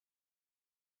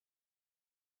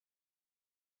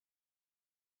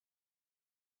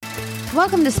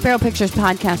Welcome to Sparrow Pictures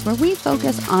Podcast, where we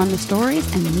focus on the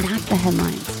stories and not the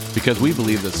headlines. Because we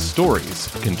believe that stories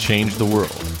can change the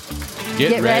world.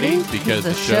 Get ready because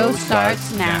the show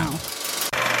starts now.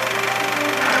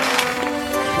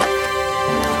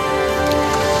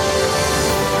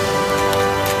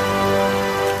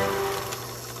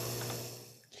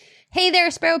 Hey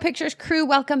there, Sparrow Pictures crew.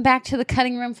 Welcome back to the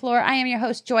cutting room floor. I am your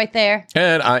host, Joy Thayer.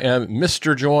 And I am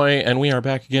Mr. Joy, and we are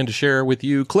back again to share with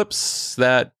you clips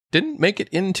that didn't make it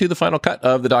into the final cut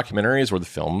of the documentaries or the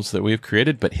films that we've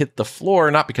created, but hit the floor,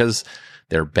 not because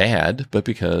they're bad, but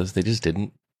because they just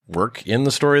didn't work in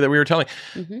the story that we were telling.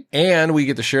 Mm-hmm. And we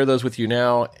get to share those with you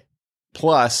now,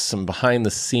 plus some behind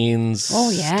the scenes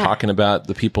talking about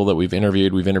the people that we've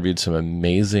interviewed. We've interviewed some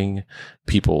amazing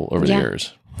people over the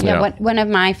years. Yeah, one of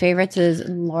my favorites is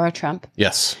Laura Trump.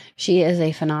 Yes. She is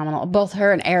a phenomenal. Both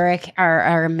her and Eric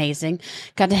are amazing.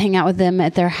 Got to hang out with them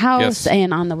at their house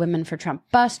and on the Women for Trump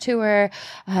bus tour,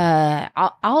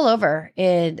 all over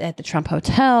at the Trump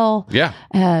Hotel. Yeah.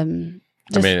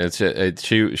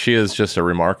 She is just a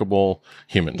remarkable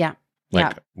human. Yeah.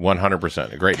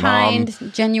 100%. A great kind,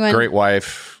 mom. Genuine. Great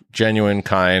wife. Genuine,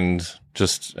 kind,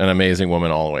 just an amazing woman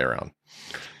all the way around.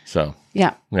 So.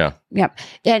 Yeah. Yeah. Yep.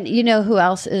 And you know who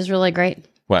else is really great?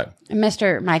 What?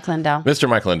 Mr. Mike Lindell. Mr.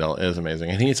 Mike Lindell is amazing.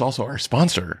 And he's also our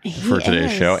sponsor for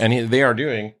today's show. And they are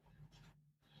doing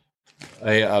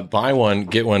a buy one,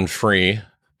 get one free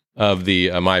of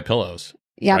the My Pillows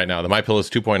right now. The My Pillows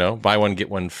 2.0. Buy one, get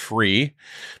one free.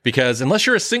 Because unless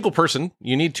you're a single person,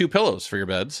 you need two pillows for your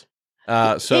beds.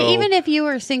 So even if you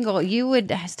were single, you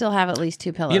would still have at least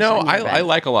two pillows. You know, I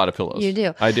like a lot of pillows. You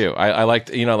do. I do. I like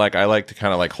to, I like to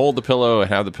kind of like hold the pillow and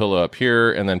have the pillow up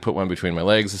here and then put one between my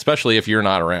legs, especially if you're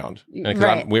not around.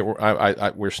 Right.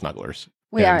 We're snugglers.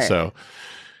 We are. So,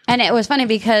 and it was funny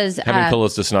because having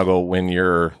pillows to snuggle when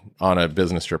you're on a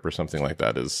business trip or something like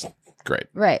that is great.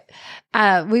 Right.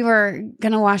 We were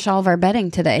going to wash all of our bedding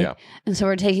today. Yeah. And so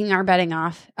we're taking our bedding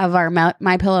off of our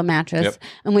My Pillow mattress. Yep.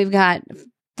 And we've got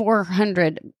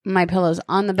 400 My Pillows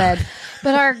on the bed.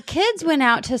 But our kids went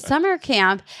out to summer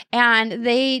camp and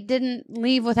they didn't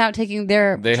leave without taking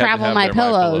their travel My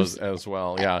Pillows as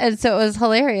well. Yeah. And so it was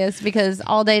hilarious because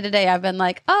all day today I've been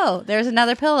like, oh, there's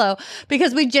another pillow,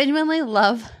 because we genuinely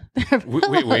love their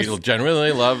pillows. We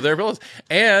genuinely love their pillows.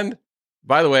 And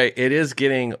by the way, it is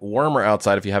getting warmer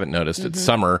outside if you haven't noticed. Mm-hmm. It's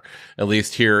summer, at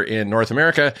least here in North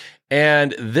America.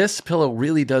 And this pillow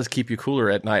really does keep you cooler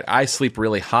at night. I sleep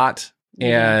really hot.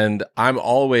 And I'm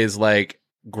always like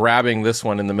grabbing this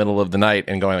one in the middle of the night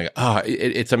and going like,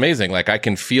 it's amazing. Like I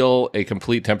can feel a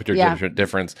complete temperature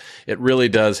difference. It really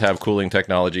does have cooling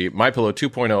technology. MyPillow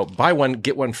 2.0, buy one,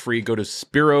 get one free. Go to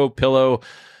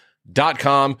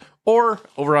SparrowPillow.com or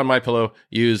over on MyPillow,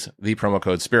 use the promo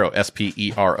code Sparrow,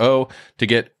 SPERO, to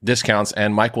get discounts.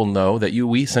 And Mike will know that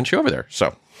we sent you over there.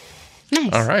 So,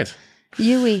 nice. All right.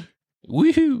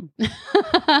 Woohoo.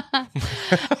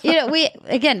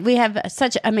 We have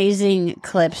such amazing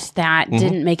clips that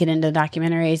didn't make it into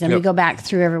documentaries, and we go back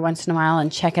through every once in a while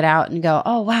and check it out and go,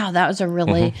 oh wow, that was a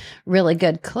really really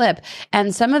good clip.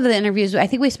 And some of the interviews, I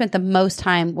think we spent the most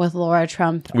time with Laura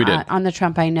Trump on the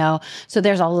Trump I Know, so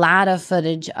there's a lot of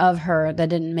footage of her that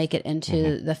didn't make it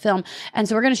into the film, and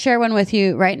so we're going to share one with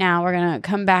you right now. We're going to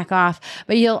come back off,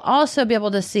 but you'll also be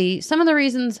able to see some of the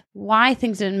reasons why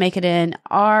things didn't make it in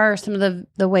are some of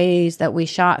the ways that we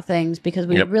shot things, because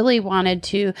we really wanted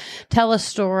to tell a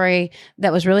story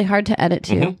that was really hard to edit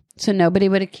to. So nobody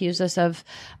would accuse us of,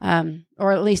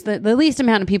 or at least the least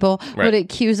amount of people would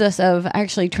accuse us of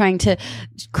actually trying to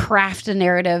craft a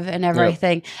narrative and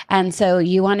everything. And so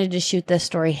you wanted to shoot this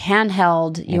story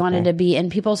handheld. You wanted to be in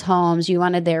people's homes. You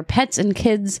wanted their pets and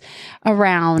kids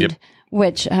around,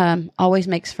 which always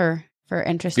makes for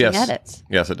interesting edits.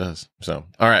 Yes, it does. So,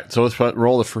 all right. So let's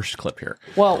roll the first clip here.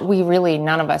 Well,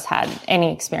 none of us had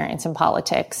any experience in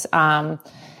politics. And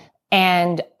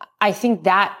I think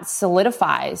that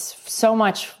solidifies so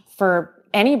much for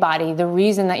anybody, the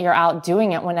reason that you're out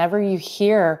doing it. Whenever you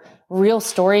hear real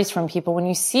stories from people, when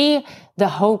you see the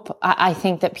hope, I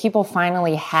think that people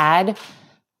finally had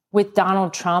with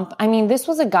Donald Trump. I mean, this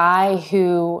was a guy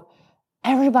who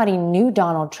everybody knew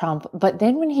Donald Trump, but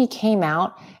then when he came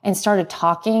out and started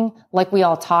talking like we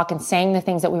all talk and saying the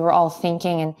things that we were all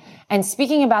thinking and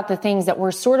speaking about the things that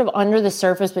were sort of under the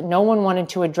surface, but no one wanted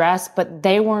to address, but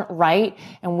they weren't right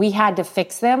and we had to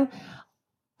fix them.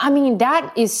 I mean,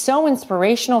 that is so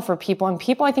inspirational for people. And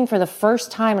people, I think for the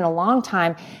first time in a long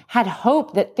time, had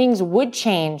hope that things would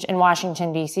change in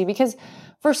Washington, D.C. because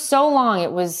for so long,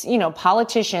 it was,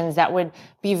 politicians that would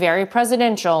be very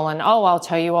presidential and, oh, I'll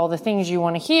tell you all the things you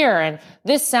want to hear. And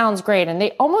this sounds great. And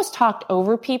they almost talked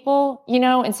over people,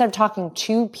 instead of talking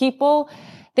to people.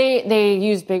 They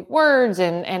used big words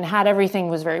and had everything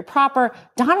was very proper.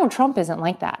 Donald Trump isn't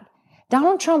like that.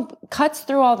 Donald Trump cuts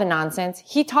through all the nonsense.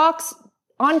 He talks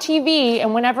on TV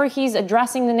and whenever he's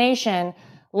addressing the nation,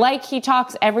 like he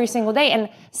talks every single day. And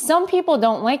some people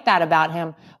don't like that about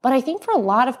him. But I think for a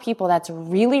lot of people, that's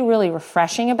really, really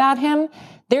refreshing about him.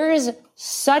 There is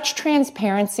such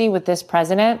transparency with this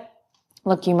president.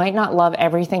 Look, you might not love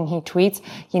everything he tweets.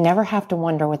 You never have to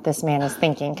wonder what this man is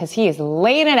thinking because he is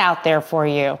laying it out there for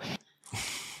you.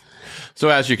 So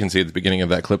as you can see at the beginning of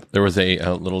that clip, there was a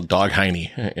little dog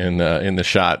hiney in the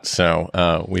shot.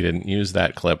 So we didn't use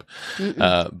that clip,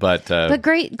 but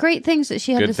great things that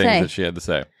she had to say. Good things that she had to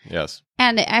say. Yes.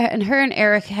 And her and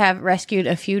Eric have rescued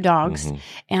a few dogs,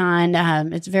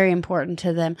 and it's very important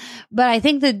to them. But I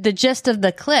think that the gist of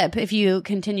the clip, if you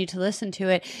continue to listen to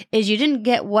it, is you didn't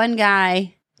get one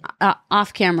guy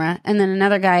off camera and then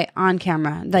another guy on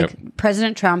camera. Like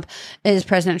President Trump is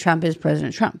President Trump is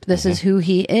President Trump. This is who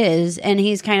he is. And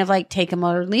he's kind of like take him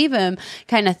or leave him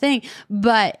kind of thing.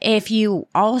 But if you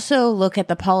also look at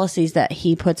the policies that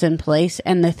he puts in place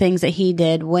and the things that he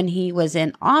did when he was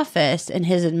in office and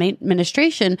his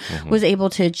administration was able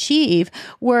to achieve,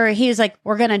 where he's like,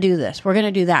 we're going to do this. We're going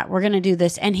to do that. We're going to do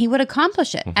this. And he would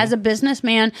accomplish it. As a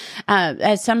businessman,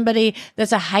 as somebody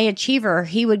that's a high achiever,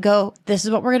 he would go, this is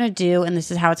what we're going to do and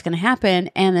this is how it's going to happen,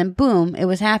 and then boom, it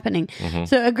was happening.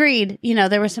 So agreed,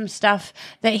 there was some stuff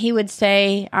that he would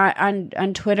say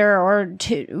on Twitter or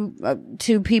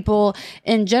to people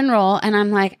in general, and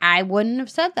I'm like, I wouldn't have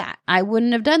said that, I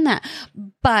wouldn't have done that.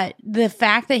 But the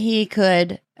fact that he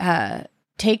could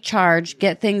take charge,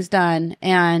 get things done,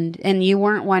 and you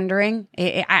weren't wondering.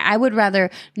 I would rather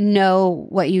know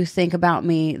what you think about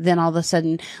me than all of a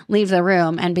sudden leave the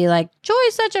room and be like,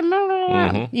 Joy's such a,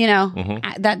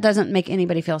 that doesn't make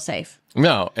anybody feel safe.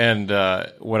 No, and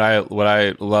what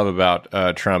I love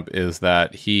about Trump is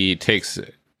that he takes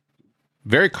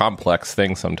very complex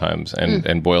things sometimes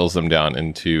and boils them down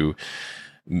into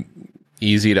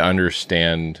easy to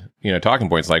understand, talking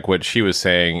points. Like what she was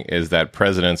saying is that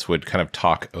presidents would kind of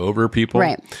talk over people.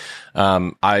 Right.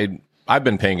 I've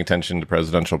been paying attention to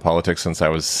presidential politics since I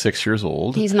was 6 years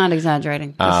old. He's not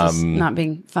exaggerating. This is not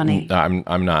being funny.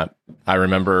 I'm not. I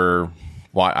remember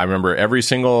every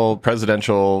single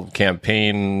presidential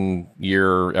campaign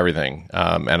year, everything.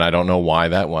 And I don't know why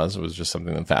that was. It was just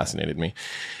something that fascinated me.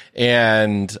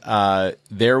 And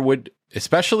there would,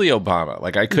 especially Obama,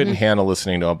 like I couldn't handle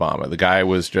listening to Obama. The guy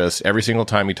was just, every single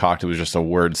time he talked, it was just a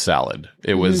word salad.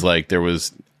 It was like there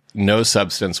was no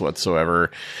substance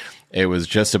whatsoever. It was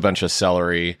just a bunch of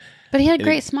celery. But he had a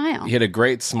great smile. He had a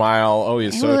great smile. Oh, he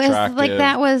was so attractive. Like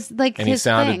that was like and his he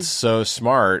sounded thing. So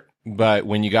smart. But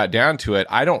when you got down to it,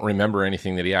 I don't remember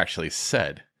anything that he actually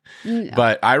said. No.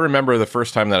 But I remember the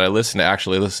first time that I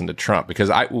actually listened to Trump,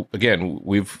 because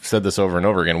we've said this over and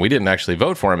over again. We didn't actually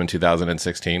vote for him in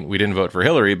 2016. We didn't vote for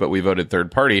Hillary, but we voted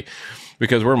third party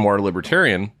because we're more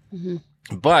libertarian.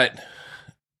 But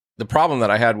the problem that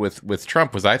I had with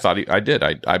Trump was I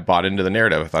bought into the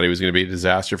narrative. I thought he was going to be a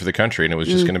disaster for the country, and it was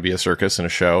just going to be a circus and a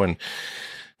show and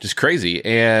just crazy.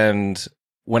 And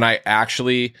when I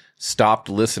actually stopped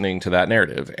listening to that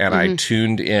narrative and I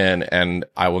tuned in, and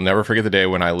I will never forget the day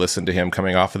when I listened to him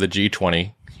coming off of the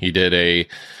G20. He did a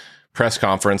press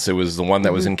conference. It was the one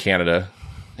that was in Canada.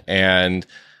 And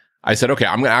I said, okay,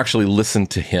 I'm going to actually listen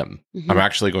to him. I'm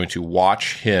actually going to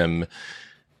watch him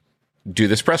do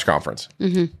this press conference.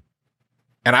 And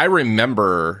I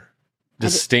remember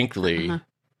distinctly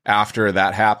after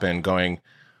that happened going,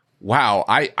 wow,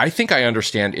 I think I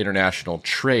understand international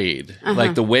trade.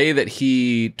 Like the way that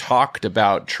he talked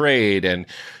about trade and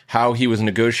how he was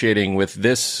negotiating with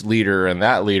this leader and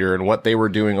that leader and what they were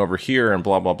doing over here and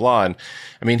blah, blah, blah. And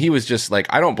I mean, he was just like,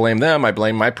 I don't blame them. I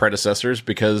blame my predecessors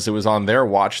because it was on their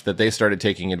watch that they started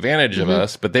taking advantage of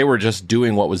us, but they were just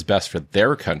doing what was best for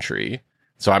their country.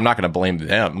 So I'm not going to blame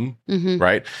them.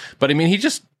 Right. But I mean, he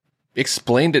just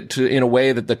explained it in a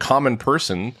way that the common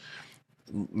person,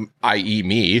 i.e.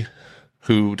 me,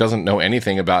 who doesn't know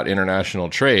anything about international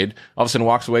trade, all of a sudden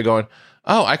walks away going,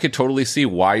 oh, I could totally see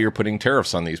why you're putting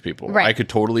tariffs on these people. Right. I could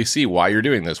totally see why you're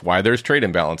doing this, why there's trade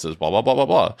imbalances, blah, blah, blah, blah,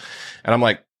 blah. And I'm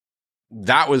like,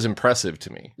 that was impressive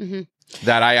to me,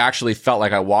 that I actually felt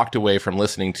like I walked away from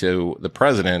listening to the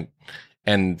president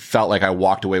and felt like I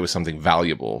walked away with something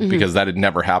valuable because that had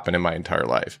never happened in my entire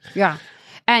life. Yeah.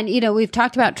 And, we've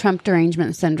talked about Trump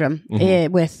derangement syndrome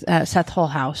with Seth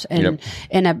Holhouse. And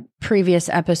in a previous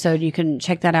episode, you can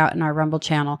check that out in our Rumble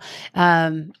channel.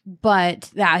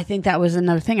 But I think that was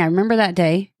another thing. I remember that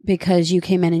day because you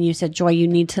came in and you said, Joy, you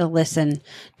need to listen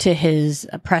to his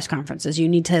press conferences. You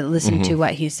need to listen to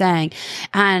what he's saying.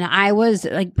 And I was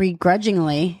like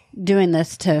begrudgingly doing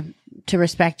this to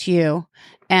respect you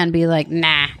and be like,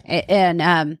 nah. And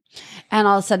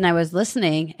all of a sudden I was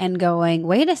listening and going,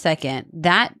 wait a second,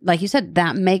 that, like you said,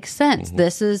 that makes sense.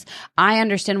 I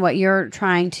understand what you're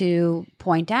trying to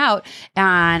point out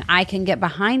and I can get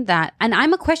behind that. And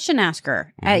I'm a question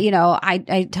asker.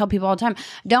 I tell people all the time,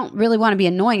 I don't really want to be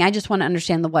annoying. I just want to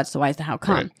understand the what's, the why's, the how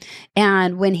come. Right.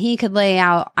 And when he could lay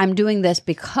out, I'm doing this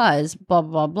because blah,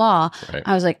 blah, blah, right.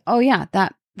 I was like, oh yeah,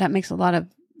 that makes a lot of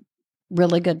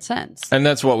really good sense. And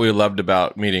that's what we loved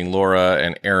about meeting Laura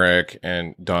and Eric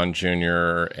and Don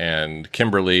Jr. and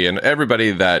Kimberly and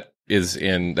everybody that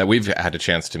we've had a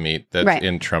chance to meet that's right.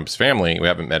 in Trump's family. We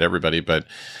haven't met everybody, but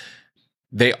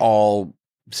they all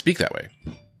speak that way.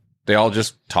 They all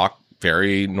just talk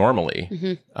very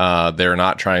normally. They're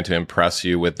not trying to impress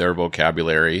you with their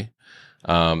vocabulary.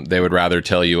 They would rather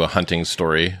tell you a hunting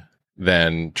story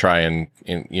than try and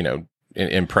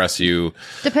impress you,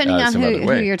 depending on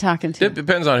who you're talking to. It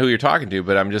depends on who you're talking to,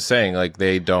 but I'm just saying, like,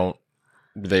 like,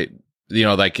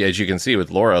 as you can see with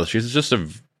Laura, she's just a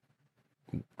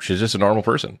normal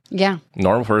person. Yeah,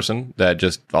 normal person that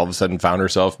just all of a sudden found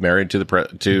herself married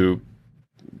to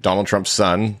Donald Trump's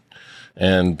son,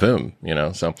 and boom,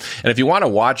 So, and if you want to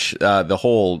watch the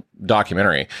whole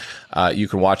documentary, you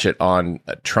can watch it on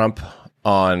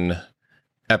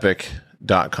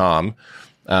TrumponEpic.com.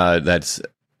 That's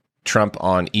Trump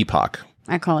on Epoch.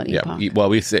 I call it Epoch. Yeah, well,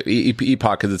 we say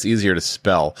Epoch because it's easier to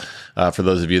spell for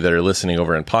those of you that are listening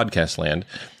over in podcast land.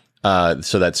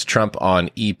 So that's Trump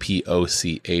on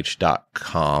epoch.com.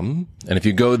 And if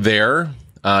you go there,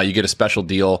 you get a special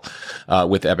deal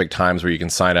with Epic Times where you can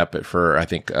sign up for, I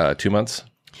think, 2 months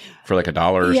for like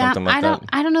 $1 or something like that.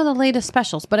 I don't know the latest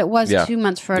specials, but it was 2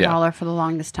 months for $1 for the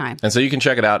longest time. And so you can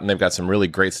check it out, and they've got some really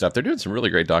great stuff. They're doing some really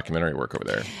great documentary work over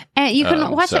there. And you can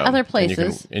watch it other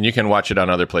places. And you can watch it on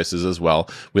other places as well.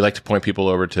 We like to point people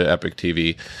over to Epic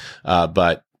TV,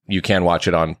 but you can watch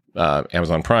it on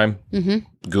Amazon Prime,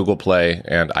 Google Play,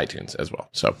 and iTunes as well.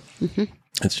 So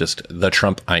it's just the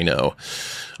Trump I Know.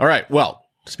 All right. Well,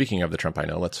 speaking of the Trump I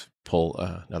Know, let's pull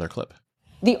another clip.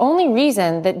 The only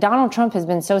reason that Donald Trump has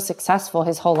been so successful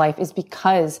his whole life is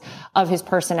because of his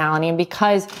personality and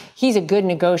because he's a good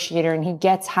negotiator and he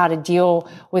gets how to deal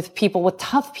with people, with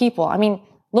tough people. I mean,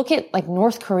 look at like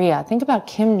North Korea. Think about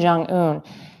Kim Jong-un.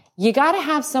 You got to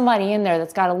have somebody in there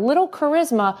that's got a little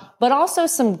charisma, but also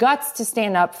some guts to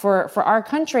stand up for our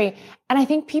country. And I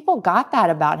think people got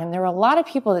that about him. There were a lot of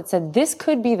people that said this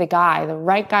could be the guy, the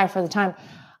right guy for the time.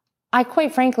 I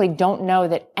quite frankly don't know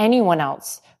that anyone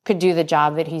else could do the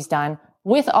job that he's done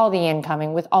with all the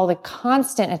incoming, with all the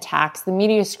constant attacks, the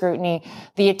media scrutiny,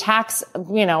 the attacks,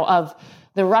 of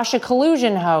the Russia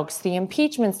collusion hoax, the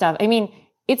impeachment stuff. I mean,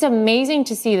 it's amazing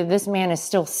to see that this man is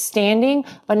still standing,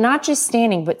 but not just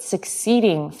standing, but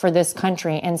succeeding for this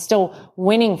country and still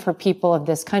winning for people of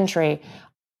this country.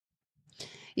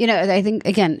 I think,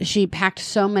 again, she packed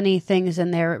so many things in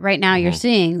there. Right now, you're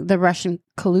seeing the Russian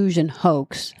collusion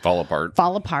hoax fall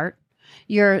apart.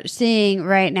 You're seeing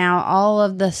right now all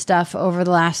of the stuff over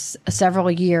the last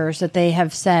several years that they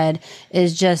have said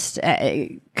is just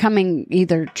coming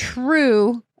either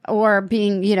true or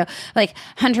being, like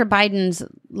Hunter Biden's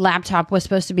laptop was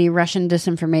supposed to be Russian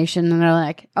disinformation. And they're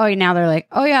like, oh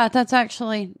yeah, that's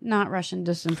actually not Russian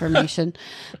disinformation.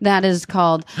 That is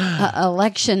called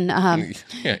election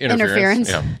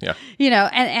interference. Yeah.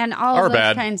 And all of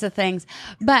those kinds of things.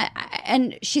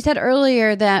 And she said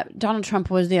earlier that Donald Trump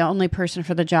was the only person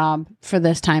for the job for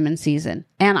this time and season.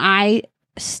 And I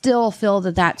still feel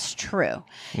that that's true.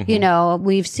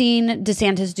 We've seen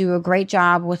DeSantis do a great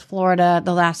job with Florida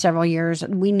the last several years.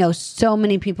 We know so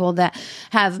many people that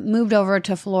have moved over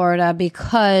to Florida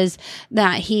because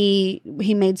that he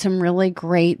made some really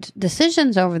great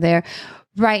decisions over there.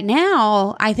 Right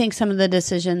now, I think some of the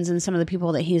decisions and some of the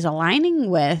people that he's aligning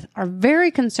with are very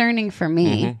concerning for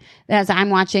me. As I'm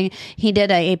watching, he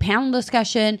did a panel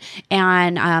discussion,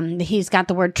 and he's got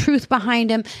the word truth behind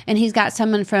him, and he's got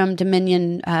someone from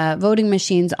Dominion voting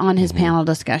machines on his panel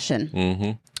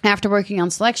discussion. After working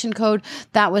on selection code,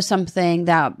 that was something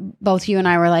that both you and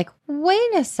I were like,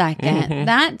 wait a second,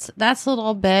 that's a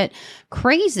little bit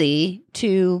crazy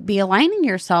to be aligning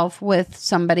yourself with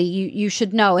somebody you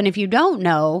should know. And if you don't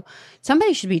know,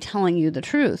 somebody should be telling you the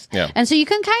truth. Yeah. And so you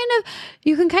can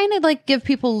kind of like give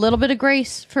people a little bit of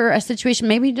grace for a situation.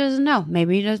 Maybe he doesn't know.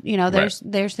 Maybe he does,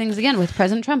 there's things again with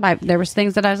President Trump. There was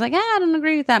things that I was like, I don't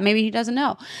agree with that. Maybe he doesn't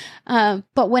know.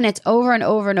 But when it's over and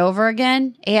over and over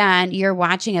again and you're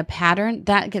watching a pattern,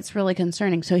 that gets really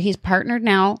concerning. So he's partnered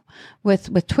now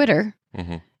with Twitter.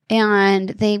 Mm-hmm. And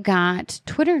they've got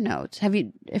Twitter notes. Have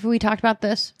we talked about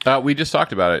this? We just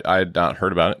talked about it. I had not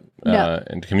heard about it. No.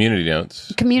 And community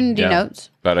notes. Community notes.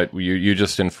 But you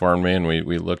just informed me, and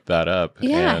we looked that up.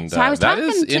 Yeah. And so I was that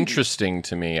is interesting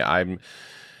to me. I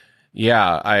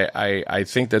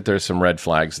think that there's some red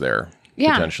flags there.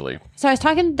 Yeah. Potentially. So I was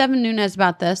talking to Devin Nunes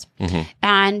about this, mm-hmm.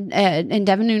 and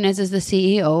Devin Nunes is the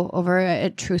CEO over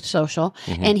at Truth Social,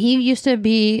 mm-hmm. and he used to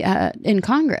be in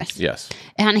Congress. Yes,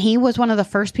 and he was one of the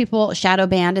first people shadow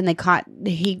banned, and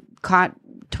he caught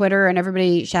Twitter and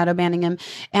everybody shadow banning him,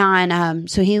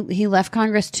 and so he left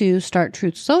Congress to start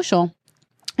Truth Social.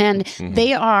 And mm-hmm.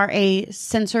 they are a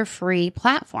censor-free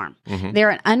platform. Mm-hmm. They're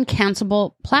an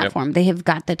uncancelable platform. Yep. They have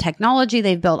got the technology.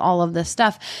 They've built all of this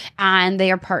stuff. And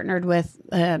they are partnered with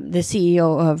the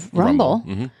CEO of Rumble.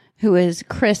 Mm-hmm. Who is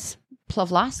Chris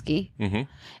Pawlowski. Mm-hmm.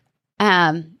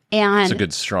 And it's a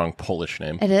good, strong Polish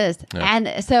name. It is. Yeah.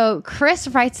 And so Chris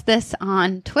writes this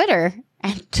on Twitter,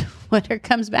 and Twitter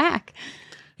comes back.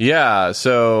 Yeah,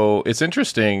 so it's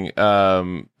interesting.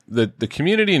 The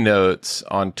community notes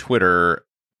on Twitter...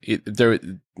 there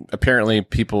apparently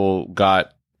people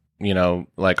got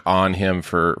on him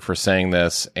for saying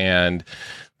this, and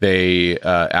they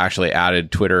actually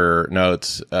added Twitter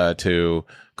notes to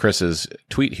Chris's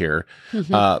tweet here.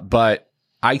 Mm-hmm. But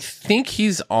I think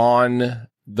he's on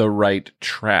the right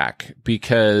track,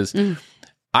 because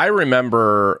I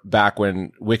remember back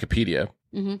when Wikipedia.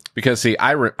 Mm-hmm. Because see,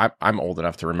 I'm old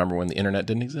enough to remember when the internet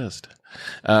didn't exist,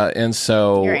 and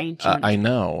so you're ancient. I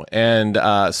know, and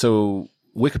so.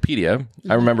 Wikipedia. Mm-hmm.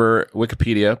 I remember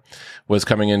Wikipedia was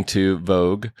coming into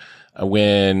vogue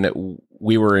when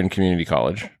we were in community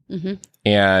college, mm-hmm.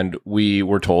 and we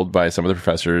were told by some of the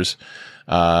professors,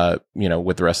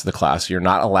 with the rest of the class, you're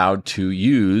not allowed to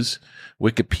use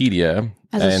Wikipedia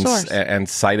and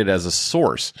cite it as a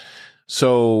source.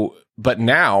 So, but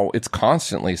now it's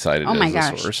constantly cited as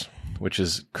a source, which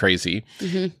is crazy.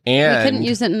 Mm-hmm. And we couldn't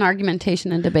use it in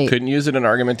argumentation and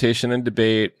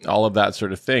debate. All of that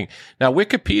sort of thing. Now,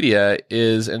 Wikipedia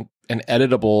is an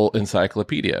editable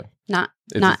encyclopedia. Not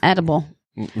edible.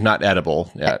 Not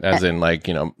edible, as in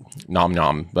nom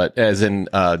nom, but as in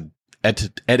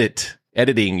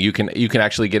editing. You can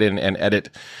actually get in and edit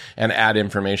and add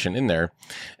information in there.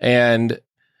 And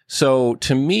so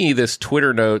to me, these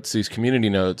community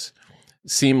notes,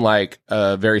 seem like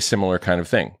a very similar kind of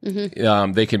thing.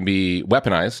 Mm-hmm. They can be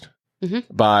weaponized mm-hmm.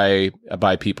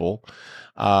 by people,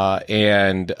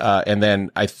 and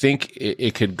then I think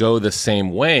it could go the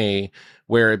same way,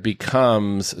 where it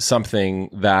becomes something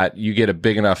that you get a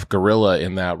big enough gorilla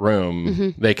in that room,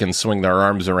 mm-hmm. they can swing their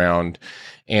arms around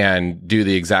and do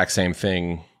the exact same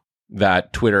thing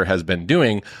that Twitter has been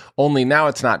doing. Only now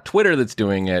it's not Twitter that's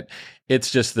doing it; it's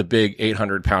just the big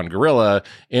 800-pound gorilla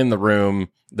in the room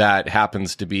that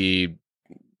happens to be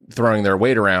throwing their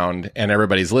weight around, and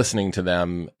everybody's listening to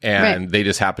them, and they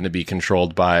just happen to be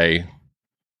controlled by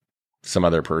some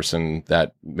other person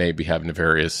that may be having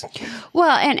nefarious.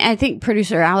 Well, and I think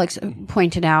producer Alex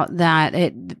pointed out that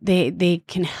they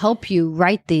can help you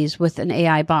write these with an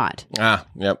AI bot.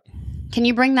 Yep. Can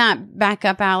you bring that back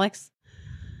up, Alex?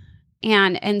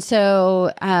 And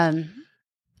so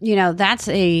that's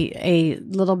a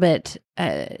little bit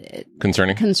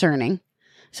concerning.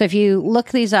 So if you look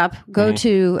these up, go mm-hmm.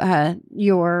 to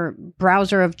your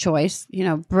browser of choice,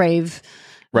 Brave,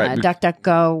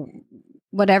 DuckDuckGo,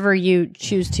 whatever you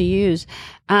choose to use.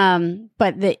 But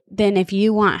then if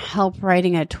you want help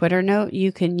writing a Twitter note,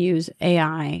 you can use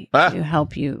AI to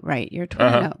help you write your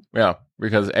Twitter note. Yeah,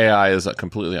 because AI is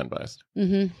completely unbiased.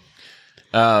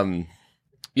 Mm-hmm.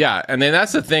 Yeah, and then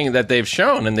that's the thing that they've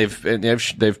shown, and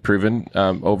they've proven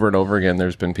over and over again.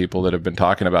 There's been people that have been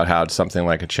talking about how something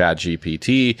like a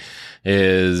ChatGPT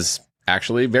is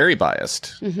actually very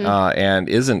biased, mm-hmm. And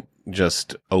isn't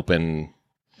just open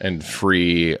and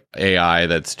free AI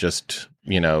that's just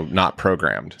not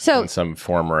programmed in some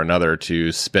form or another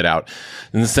to spit out.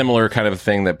 And the similar kind of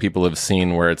thing that people have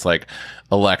seen where it's like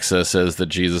Alexa says that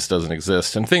Jesus doesn't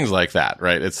exist and things like that,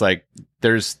 right? It's like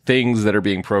there's things that are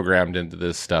being programmed into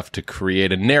this stuff to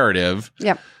create a narrative.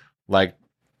 Yep. Like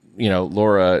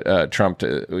Laura Trump,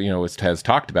 has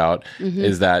talked about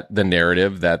is that the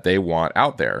narrative that they want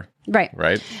out there.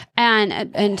 Right.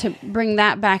 And to bring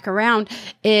that back around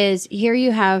is here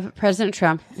you have President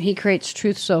Trump. He creates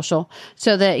Truth Social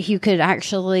so that you could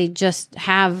actually just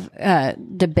have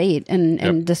debate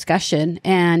and discussion,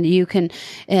 and you can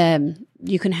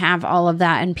have all of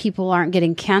that, and people aren't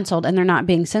getting canceled and they're not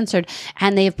being censored.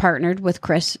 And they've partnered with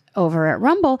Chris over at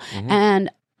Rumble,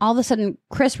 and all of a sudden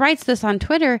Chris writes this on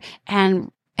Twitter,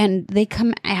 and they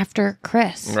come after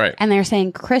Chris. Right. And they're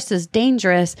saying Chris is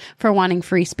dangerous for wanting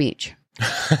free speech.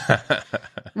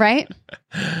 Right?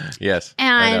 Yes.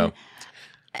 I know.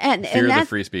 And Fear of the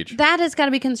free speech. That has got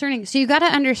to be concerning. So you got to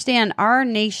understand our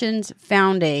nation's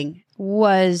founding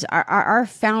was our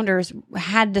founders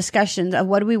had discussions of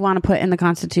what do we want to put in the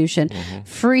Constitution.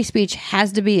 Free speech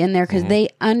has to be in there because they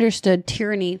understood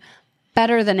tyranny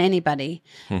better than anybody.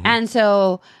 And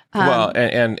so... well,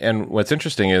 and what's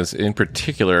interesting is, in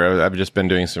particular, I've just been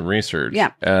doing some research.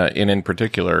 Yeah. In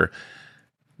particular,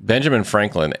 Benjamin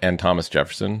Franklin and Thomas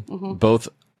Jefferson both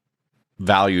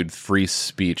valued free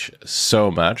speech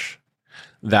so much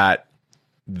that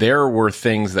there were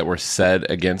things that were said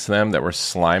against them, that were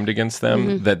slimed against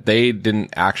them, that they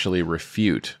didn't actually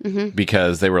refute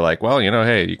because they were like, well,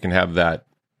 hey, you can have that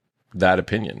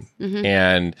opinion.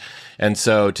 And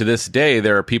so to this day,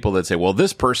 there are people that say, well,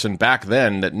 this person back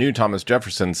then that knew Thomas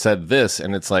Jefferson said this.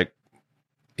 And it's like,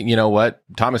 you know what?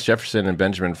 Thomas Jefferson and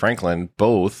Benjamin Franklin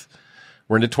both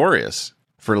were notorious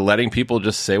for letting people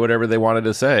just say whatever they wanted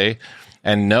to say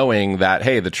and knowing that,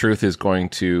 hey, the truth is going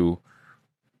to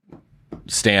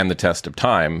stand the test of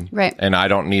time. Right. And I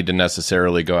don't need to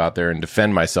necessarily go out there and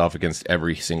defend myself against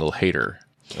every single hater.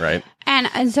 Right.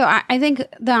 And so I think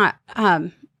that,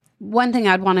 one thing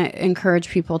I'd want to encourage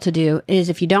people to do is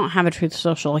if you don't have a Truth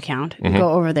Social account, go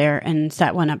over there and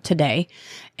set one up today.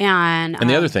 And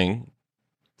the other thing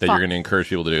that you're going to encourage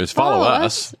people to do is follow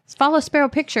us. Follow Sparrow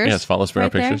Pictures. Yes, follow Sparrow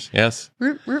Pictures. There. Yes.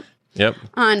 Yep.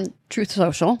 On Truth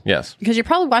Social. Yes. Because you're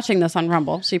probably watching this on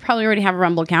Rumble, so you probably already have a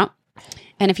Rumble account.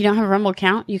 And if you don't have a Rumble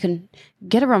account, you can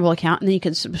get a Rumble account, and then you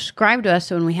can subscribe to us.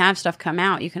 So when we have stuff come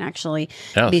out, you can actually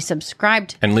be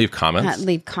subscribed and leave comments.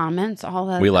 Leave comments. All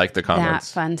that. We like the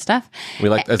comments. That fun stuff. We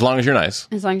like as long as you're nice.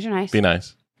 As long as you're nice. Be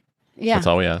nice. Yeah, that's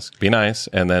all we ask. Be nice,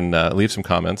 and then leave some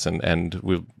comments, and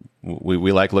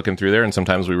we like looking through there, and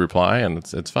sometimes we reply, and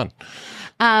it's fun.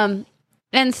 And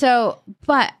so,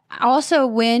 but also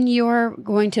when you're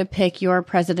going to pick your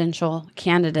presidential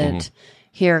candidate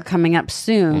here coming up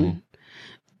soon.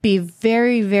 Be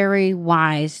very, very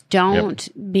wise.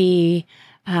 Don't be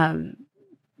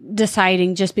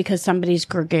deciding just because somebody's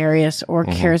gregarious or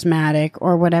charismatic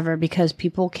or whatever, because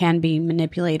people can be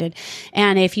manipulated.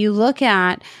 And if you look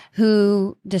at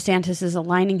who DeSantis is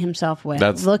aligning himself with,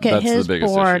 look at his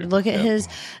board, look at his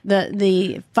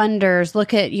the funders,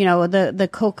 look at the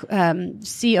COCH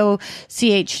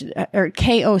or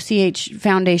KOCH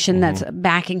Foundation that's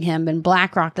backing him, and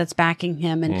BlackRock that's backing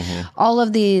him, and all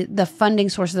of the funding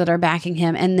sources that are backing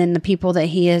him, and then the people that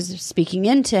he is speaking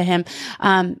into him.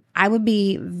 I would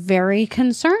be very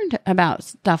concerned about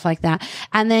stuff like that.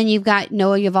 And then you've got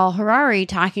Noah Yuval Harari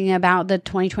talking about the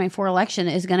 2024 election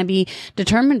is going to be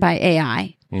determined by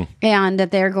AI and that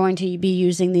they're going to be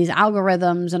using these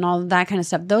algorithms and all of that kind of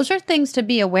stuff. Those are things to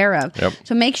be aware of. Yep.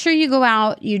 So make sure you go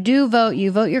out, you do vote,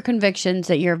 you vote your convictions,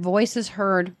 that your voice is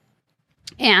heard,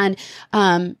 and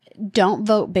don't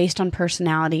vote based on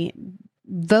personality.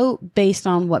 Vote based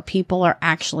on what people are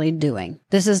actually doing.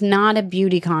 This is not a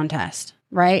beauty contest.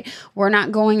 Right? We're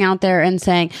not going out there and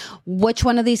saying which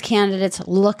one of these candidates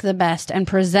look the best and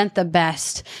present the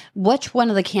best. Which one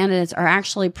of the candidates are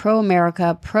actually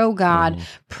pro-America, pro-God,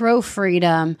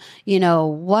 pro-freedom?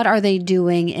 What are they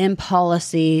doing in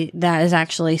policy that is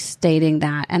actually stating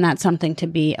that? And that's something to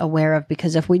be aware of,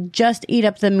 because if we just eat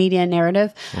up the media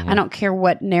narrative, I don't care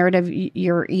what narrative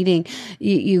you're eating,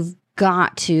 you've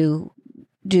got to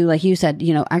do, like you said,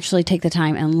 actually take the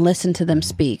time and listen to them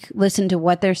speak, listen to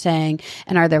what they're saying,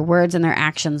 and are their words and their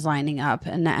actions lining up?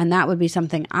 And that would be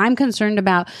something I'm concerned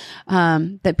about,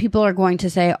 that people are going to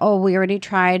say, oh, we already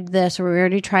tried this, or we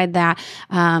already tried that.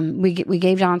 We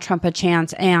gave Donald Trump a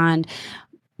chance, and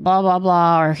blah, blah,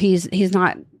 blah, or he's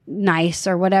not nice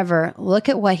or whatever. Look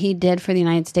at what he did for the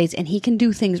United States, and he can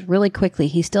do things really quickly.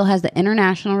 He still has the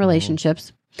international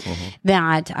relationships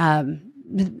that,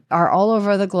 are all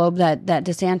over the globe that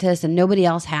DeSantis and nobody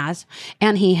else has.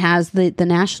 And he has the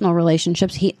national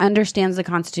relationships. He understands the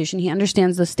Constitution. He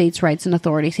understands the states' rights and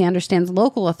authorities. He understands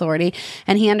local authority,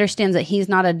 and he understands that he's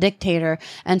not a dictator.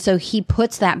 And so he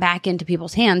puts that back into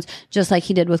people's hands, just like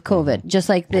he did with COVID, just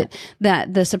like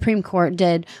that the Supreme Court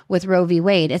did with Roe v.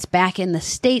 Wade. It's back in the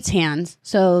states' hands,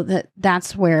 so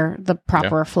that's where the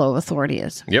proper flow of authority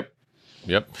is. Yep.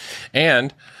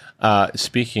 And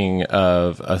speaking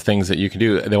of things that you can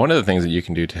do, one of the things that you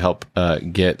can do to help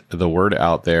get the word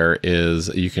out there is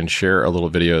you can share a little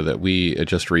video that we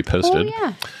just reposted.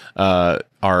 Oh, yeah.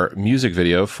 Our music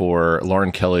video for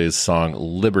Lauren Kelly's song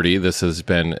Liberty. This has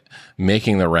been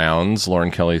making the rounds.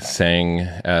 Lauren Kelly sang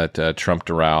at Trump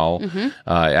Doral,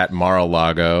 at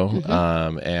Mar-a-Lago.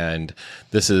 And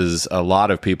this is, a lot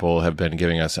of people have been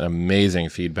giving us amazing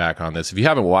feedback on this. If you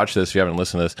haven't watched this, if you haven't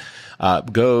listened to this,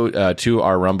 go to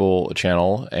our Rumble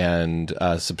channel and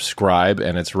subscribe.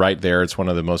 And it's right there. It's one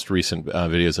of the most recent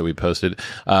videos that we posted.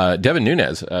 Devin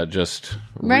Nunes just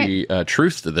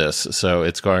truthed this. So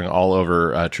it's going all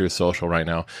over Truth Social right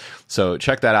now. So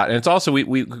check that out. And it's also,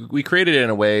 we created it in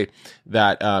a way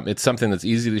that it's something that's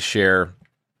easy to share.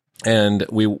 And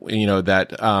we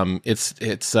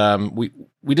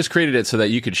just created it so that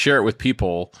you could share it with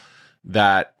people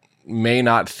that may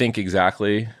not think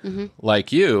exactly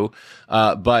like you,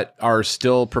 but are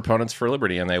still proponents for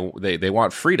liberty, and they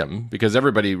want freedom, because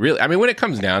everybody really, I mean, when it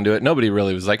comes down to it, nobody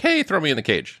really was like, hey, throw me in the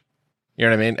cage. You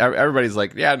know what I mean? Everybody's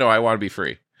like, yeah, no, I want to be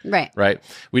free. Right.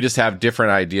 We just have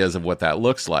different ideas of what that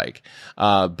looks like.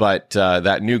 But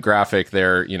that new graphic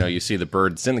there, you see the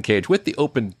birds in the cage with the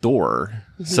open door.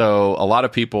 So a lot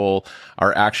of people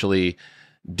are actually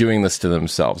doing this to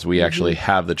themselves. We actually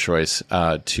have the choice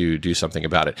to do something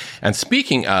about it. And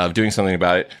speaking of doing something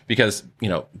about it, because,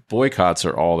 boycotts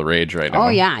are all the rage right now. Oh,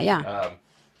 yeah.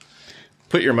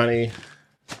 Put your money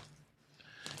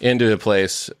into a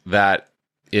place that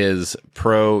is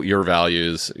pro your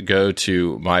values. Go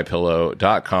to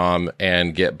mypillow.com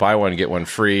and buy one, get one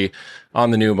free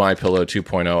on the new MyPillow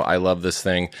 2.0. I love this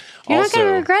thing. You're not going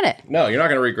to regret it. No, you're not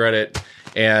going to regret it.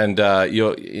 And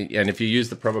if you use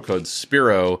the promo code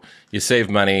Spiro, you save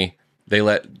money. They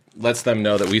lets them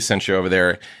know that we sent you over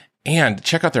there. And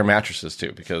check out their mattresses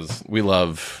too, because we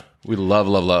love seriously our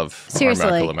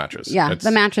MyPillow mattress. Yeah,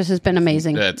 the mattress has been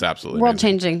amazing. It's absolutely world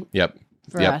changing. Yep.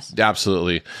 For us.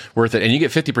 Absolutely worth it. And you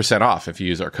get 50% off if you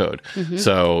use our code.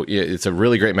 So it's a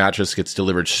really great mattress. Gets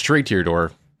delivered straight to your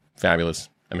door. Fabulous.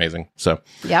 Amazing. So,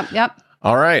 Yep.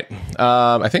 All right.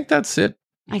 I think that's it.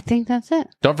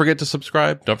 Don't forget to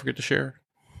subscribe. Don't forget to share.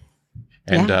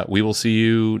 And we will see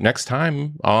you next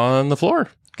time on the floor.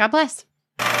 God bless.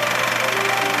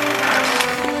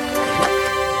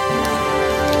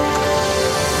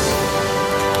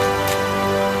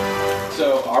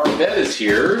 So our bed is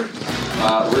here.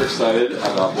 We're excited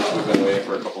about this. We've been waiting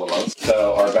for a couple of months.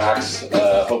 So our backs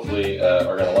hopefully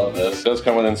are going to love this. It does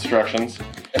come with instructions.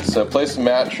 So place the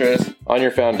mattress on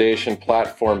your foundation,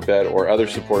 platform, bed, or other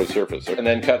supportive surface. And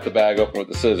then cut the bag open with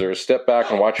the scissors. Step back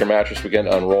and watch your mattress begin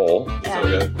to unroll. Yeah. So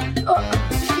good.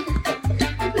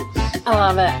 I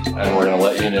love it. And we're going to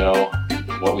let you know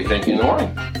what we think in the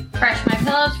morning. Fresh my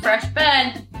pillows, fresh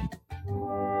bed.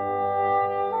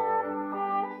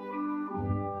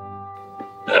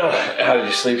 How did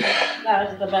you sleep? That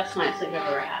was the best night's sleep I've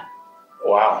ever had.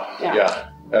 Wow. Yeah.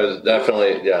 That was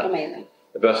definitely, amazing.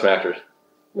 The best mattress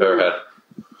I've ever had.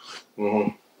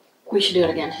 We should do it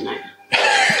again tonight.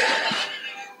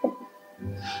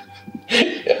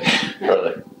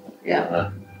 Really?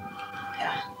 Yeah.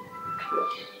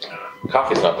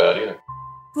 Coffee's not bad either.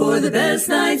 For the best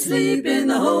night's sleep in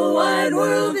the whole wide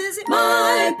world, visit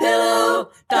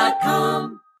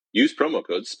mypillow.com. Use promo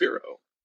code Spiro.